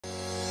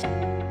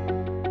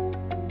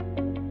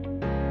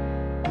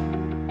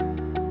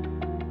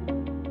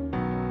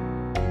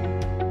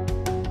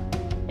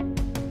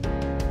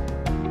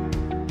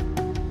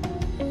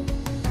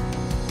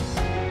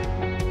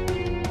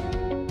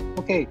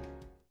Okay.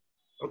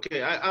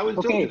 Okay, I will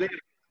talk today about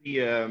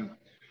the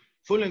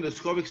full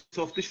endoscopic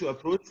soft tissue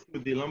approach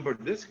with the lumbar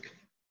disc.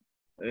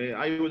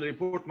 I will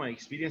report my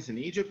experience in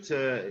Egypt.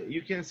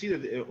 You can see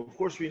that, of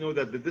course, we know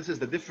that this is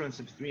the difference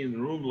between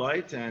room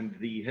light and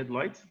the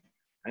headlight,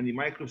 and the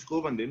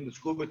microscope and the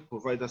endoscope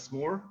provide us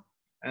more.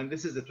 And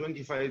this is the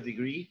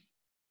 25-degree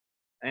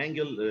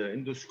angle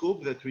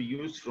endoscope that we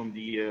use from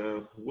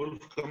the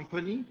Wolf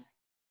company.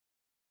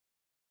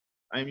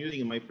 I'm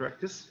using in my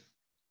practice.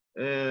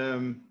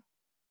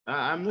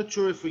 I'm not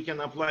sure if we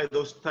can apply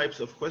those types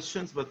of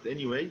questions, but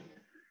anyway,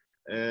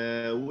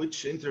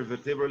 which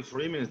intervertebral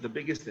foramen is the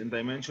biggest in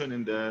dimension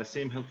in the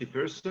same healthy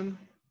person?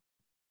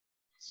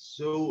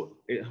 So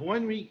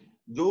when we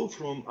go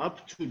from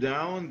up to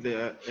down,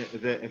 the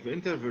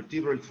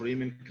intervertebral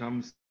foramen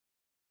comes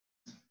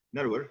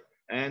narrower,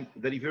 and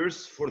the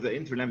reverse for the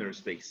interlaminar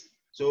space.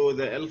 So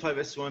the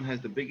L5S1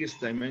 has the biggest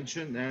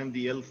dimension,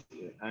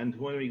 and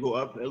when we go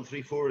up,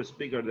 L34 is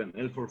bigger than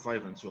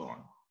L45, and so on.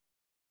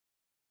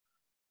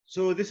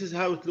 So this is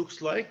how it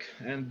looks like,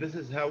 and this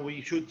is how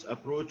we should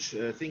approach,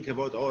 think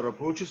about our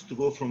approaches to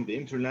go from the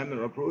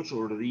interlaminar approach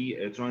or the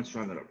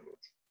transforaminal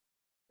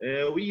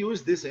approach. We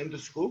use this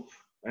endoscope,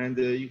 and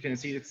you can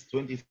see it's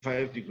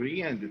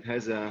 25-degree, and it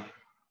has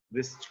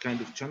this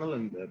kind of channel,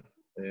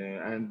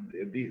 and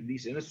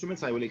these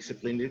instruments I will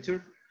explain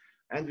later.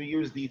 And we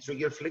use the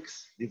trigger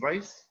flex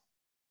device.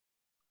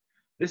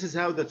 This is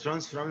how the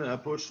transforaminal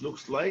approach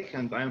looks like,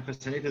 and I am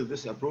fascinated with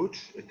this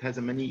approach. It has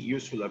a many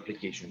useful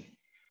applications.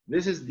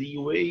 This is the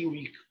way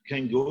we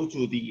can go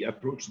to the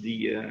approach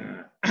the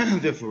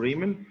the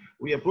foramen.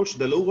 We approach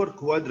the lower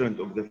quadrant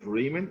of the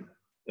foramen,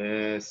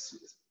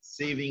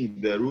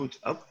 saving the root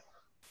up.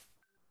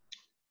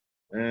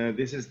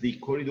 This is the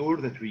corridor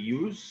that we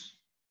use,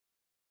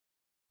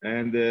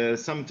 and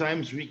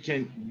sometimes we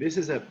can. This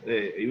is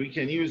we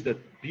can use the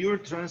pure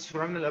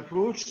transforaminal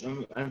approach,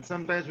 and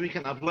sometimes we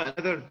can apply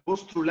another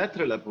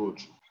posterolateral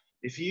approach.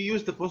 If you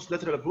use the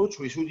posterolateral approach,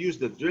 we should use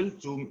the drill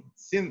to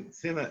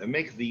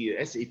make the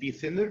SAP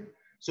thinner,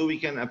 so we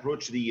can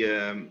approach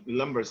the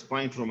lumbar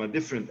spine from a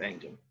different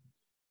angle.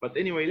 But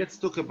anyway, let's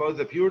talk about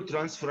the pure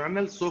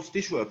transforaminal soft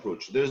tissue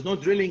approach. There is no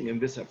drilling in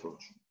this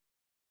approach.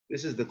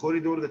 This is the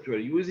corridor that we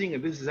are using,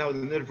 and this is how the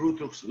nerve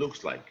root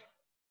looks like.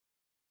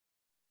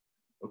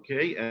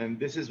 Okay, and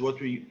this is what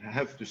we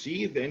have to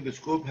see. The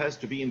endoscope has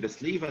to be in the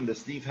sleeve, and the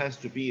sleeve has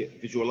to be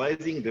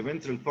visualizing the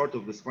ventral part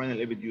of the spinal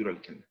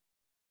epidural canal.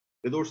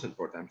 The dorsal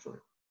part, I'm sorry.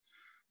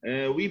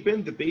 We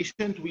bend the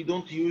patient. We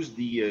don't use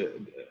the,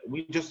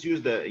 we just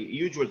use the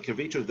usual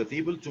curvature of the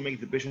table to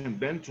make the patient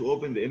bend to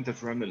open the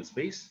interforaminal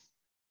space.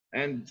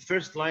 And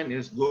first line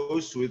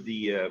goes with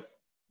the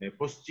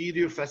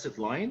posterior facet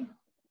line,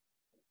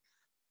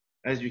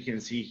 as you can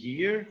see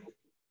here.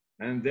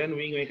 And then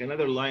we make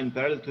another line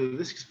parallel to the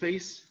disc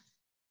space.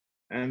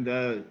 And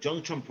the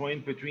junction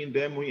point between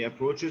them, we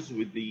approaches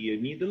with the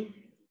needle.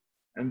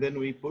 And then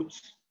we put,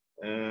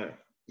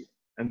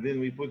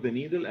 the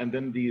needle and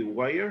then the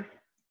wire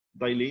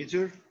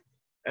dilator,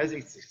 as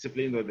it's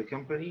explained by the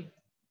company.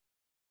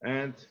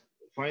 And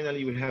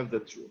finally, we have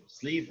the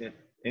sleeve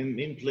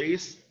in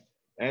place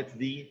at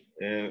the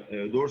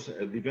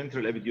the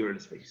ventral epidural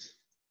space.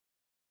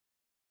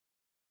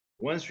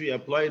 Once we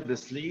apply the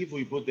sleeve,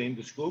 we put the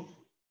endoscope.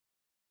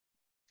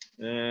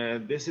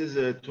 This is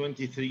a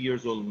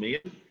 23-year-old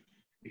male.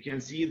 You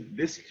can see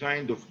this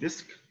kind of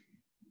disc,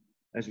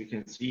 as we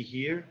can see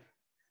here.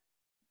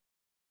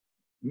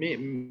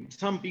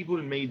 Some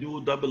people may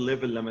do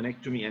double-level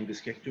laminectomy and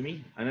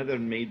discectomy. Another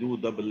may do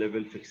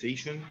double-level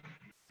fixation.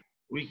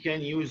 We can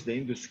use the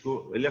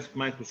endoscope, left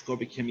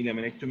microscopic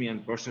hemilaminectomy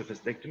and partial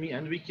fistectomy,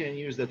 and we can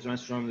use the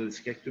transforaminal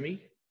discectomy.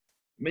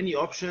 Many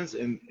options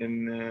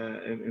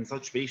in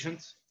such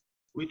patients.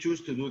 We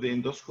choose to do the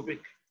endoscopic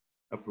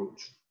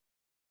approach.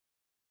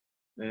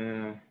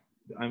 I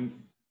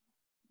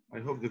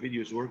hope the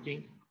video is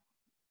working.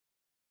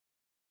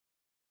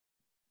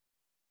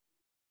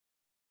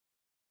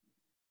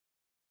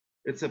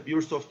 It's a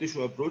pure soft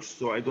tissue approach,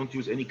 so I don't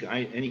use any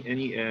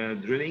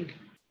drilling.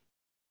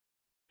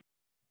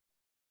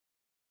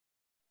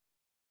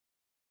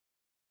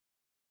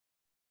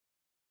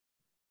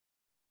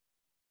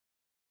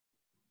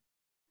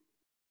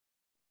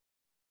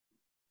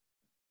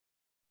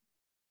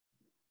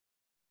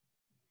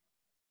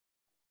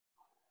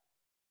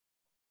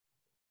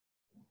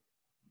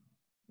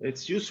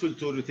 It's useful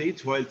to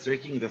rotate while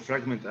taking the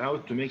fragment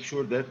out to make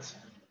sure that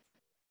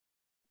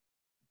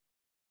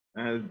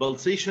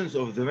pulsations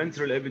of the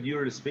ventral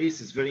epidural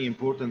space is very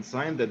important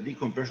sign that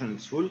decompression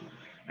is full.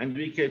 And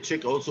we can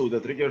check also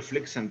the trigger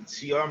flex and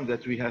C-arm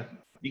that we have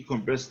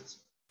decompressed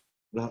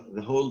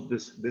the whole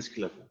disc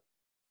level.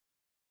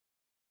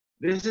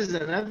 This is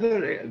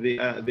another, the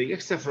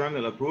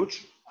extraforaminal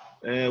approach.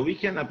 We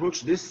can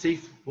approach this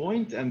safe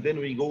point and then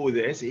we go with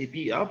the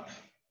SAP up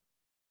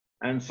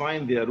and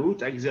find the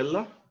root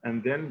axilla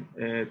and then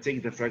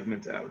take the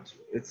fragment out.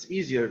 It's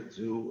easier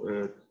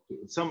to,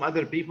 some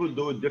other people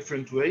do it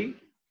different way,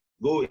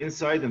 go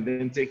inside and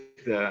then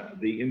take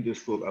the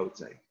endoscope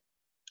outside.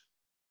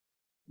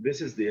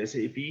 This is the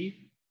SAP, you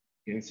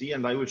can see,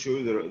 and I will show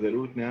you the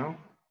root now.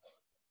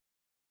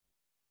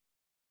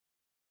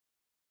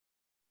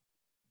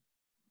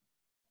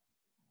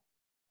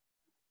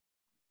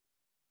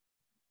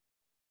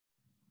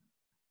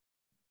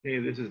 Okay,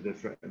 this is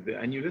the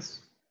annulus.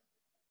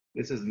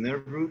 This is the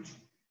nerve root.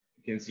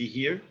 You can see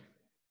here.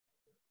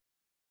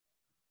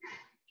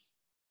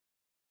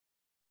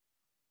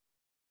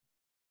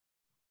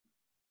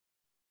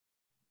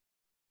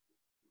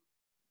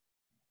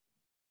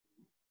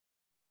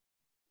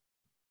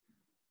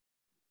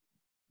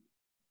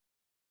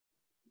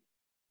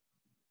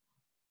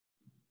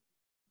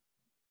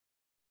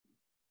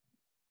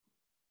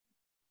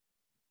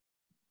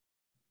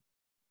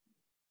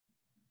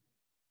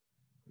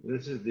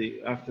 This is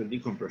the after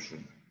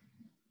decompression.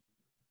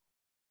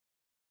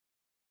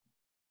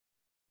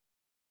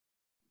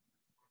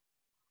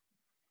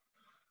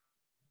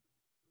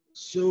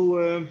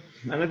 So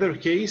another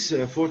case,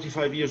 a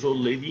 45 years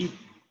old lady,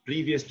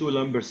 previous 2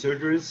 lumbar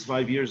surgeries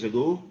 5 years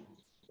ago.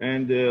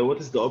 And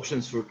what is the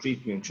options for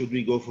treatment? Should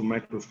we go for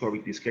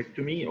microscopic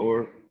discectomy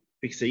or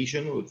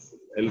fixation with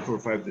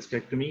L4-5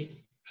 discectomy,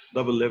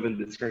 double level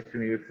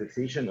discectomy with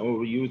fixation, or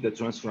we use the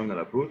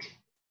transforaminal approach?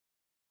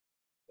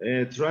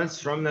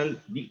 Transforaminal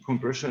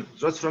decompression,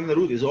 transforaminal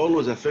route is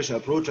always a fresh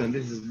approach, and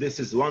this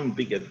is one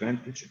big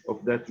advantage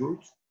of that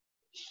route.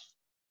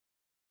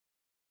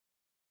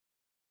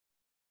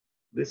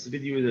 This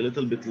video is a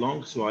little bit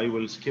long, so I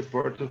will skip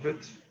part of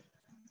it.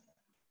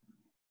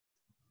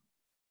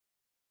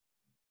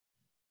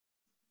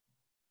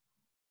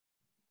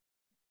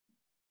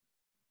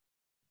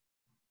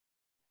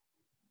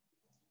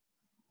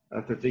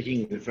 After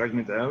taking the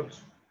fragment out,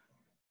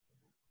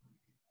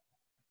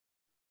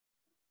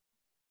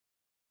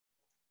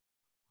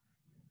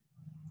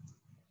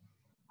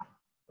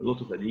 a lot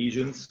of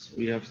adhesions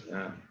we have,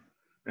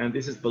 and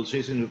this is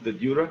pulsation of the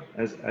dura,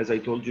 as I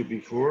told you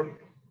before,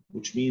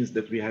 which means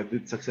that we have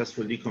did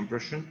successful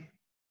decompression.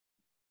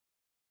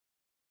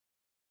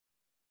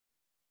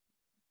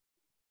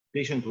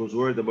 Patient was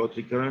worried about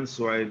recurrence,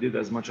 so I did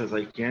as much as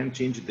I can,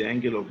 change the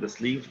angle of the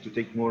sleeve to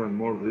take more and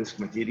more risk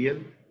material.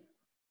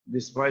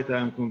 Despite I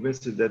am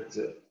convinced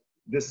that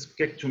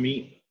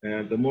discectomy,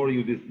 the more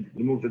you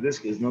remove the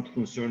disc, is not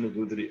concerned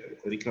with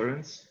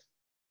recurrence.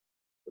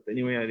 But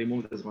anyway, I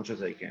removed as much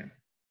as I can.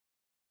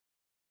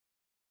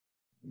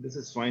 This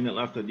is final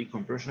after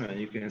decompression, and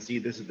you can see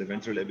this is the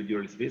ventral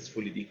epidural space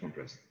fully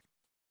decompressed.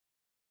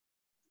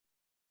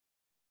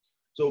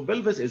 So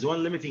pelvis is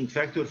one limiting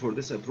factor for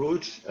this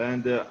approach,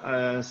 and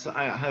so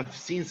I have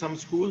seen some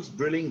schools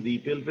drilling the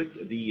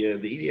pelvic, the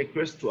iliac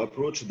crest to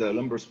approach the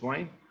lumbar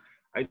spine.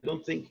 I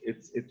don't think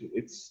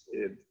it's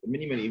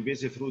minimally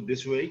invasive route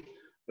this way,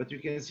 but you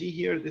can see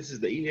here this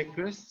is the iliac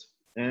crest,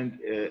 and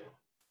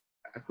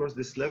across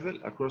this level,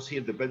 across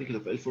here the pedicle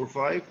of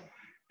L4-5.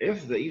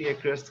 If the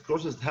iliac crest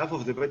crosses half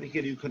of the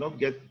pedicle, you cannot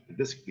get the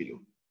disc below.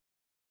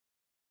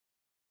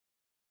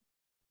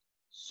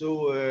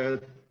 So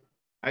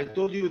I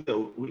told you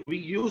that we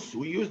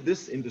use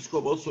this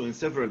endoscope also in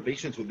several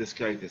patients with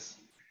discitis.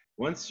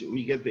 Once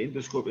we get the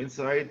endoscope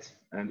inside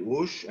and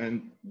wash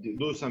and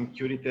do some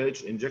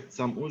curettage, inject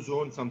some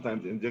ozone,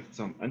 sometimes inject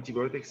some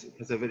antibiotics, it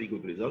has a very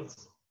good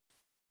results.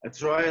 A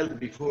trial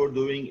before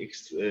doing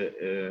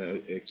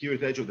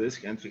curettage of the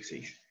disc and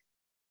fixation.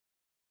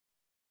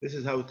 This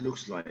is how it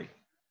looks like.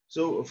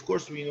 So of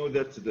course we know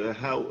that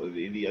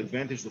the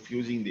advantage of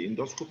using the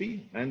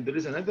endoscopy, and there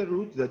is another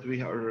route that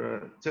we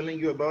are telling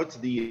you about,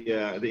 the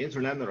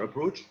interlaminar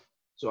approach.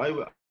 So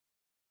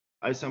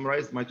I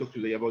summarized my talk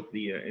today about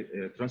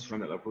the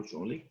transforaminal approach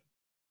only.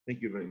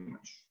 Thank you very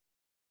much.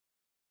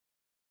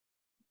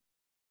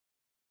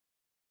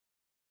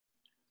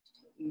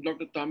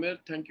 Dr. Tamer,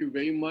 thank you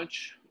very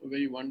much. A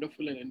very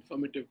wonderful and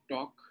informative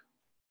talk.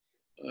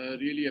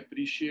 Really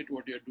appreciate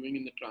what you're doing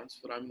in the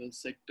transforaminal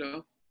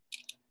sector.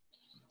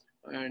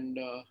 And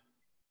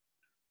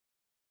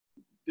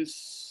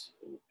this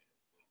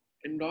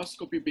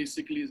endoscopy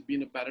basically has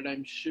been a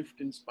paradigm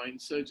shift in spine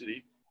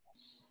surgery.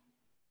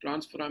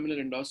 Transforaminal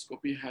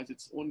endoscopy has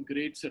its own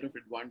great set of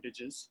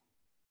advantages.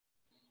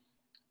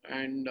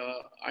 And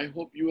I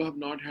hope you have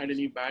not had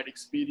any bad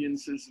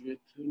experiences with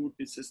root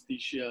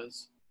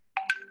dysesthesias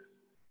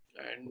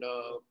and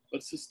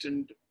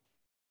persistent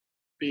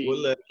pain.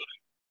 Well,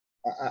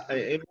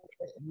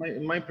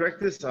 in my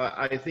practice,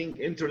 I think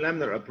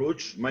interlaminar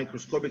approach,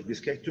 microscopic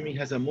discectomy,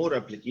 has a more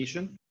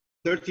application.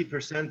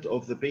 30%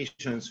 of the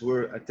patients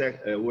were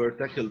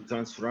tackled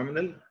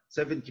transforaminal,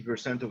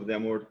 70% of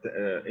them were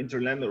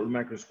interlaminar or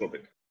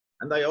microscopic.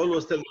 And I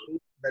always tell you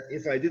that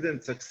if I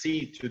didn't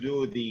succeed to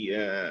do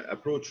the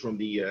approach from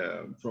the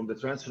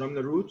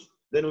transforaminal route,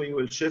 then we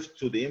will shift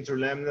to the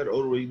interlaminar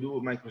or we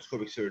do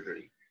microscopic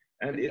surgery.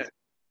 And it's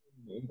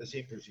in the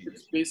same procedure.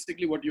 It's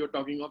basically what you're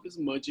talking of is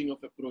merging of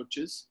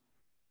approaches.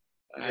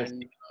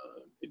 And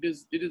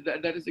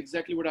that is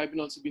exactly what I've been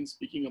also been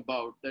speaking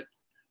about, that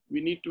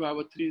we need to have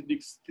a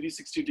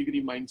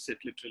 360-degree mindset,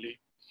 literally,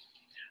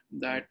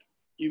 that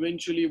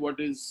eventually what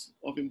is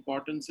of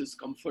importance is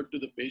comfort to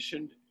the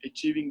patient,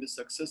 achieving the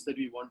success that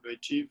we want to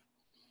achieve.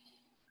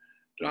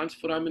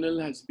 Transforaminal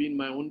has been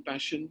my own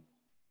passion,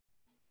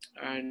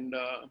 and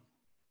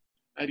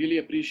I really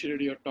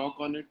appreciated your talk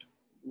on it.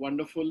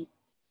 Wonderful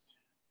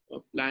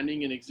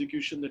planning and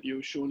execution that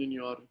you've shown in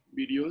your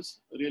videos.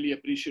 Really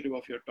appreciative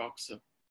of your talk, sir.